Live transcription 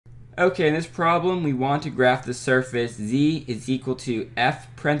Okay, in this problem, we want to graph the surface z is equal to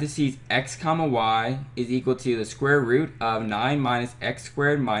f parentheses x comma y is equal to the square root of 9 minus x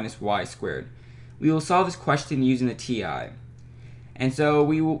squared minus y squared. We will solve this question using the TI. And so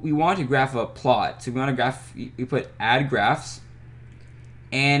we want to graph a plot. So we want to graph, we put add graphs.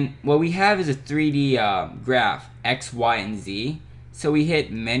 And what we have is a 3D graph, x, y, and z. So we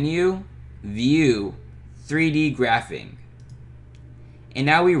hit menu, view, 3D graphing. And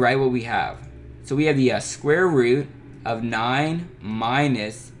now we write what we have. So we have the square root of 9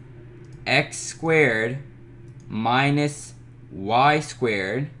 minus x squared minus y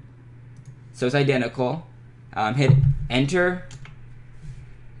squared. So it's identical. Hit enter.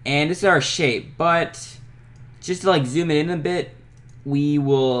 And this is our shape. But just to zoom it in a bit, we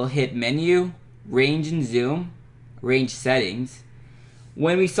will hit menu, range and zoom, range settings.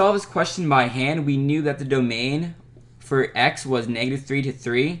 When we solved this question by hand, we knew that the domain for x was -3 to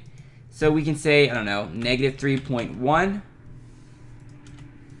 3. So we can say, I don't know, -3.1.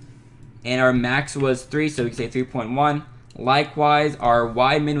 And our max was 3, so we can say 3.1. Likewise, our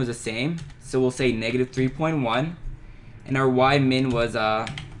y min was the same. So we'll say -3.1. And our y min was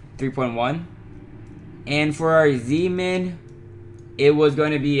 3.1. And for our z min, it was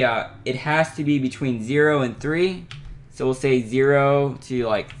going to be, it has to be between 0 and 3. So we'll say 0 to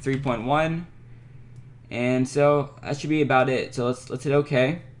 3.1. And so that should be about it. So let's hit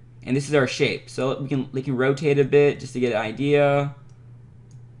OK. And this is our shape. So we can rotate a bit just to get an idea.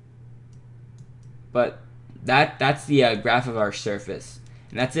 But that's the graph of our surface.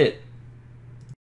 And that's it.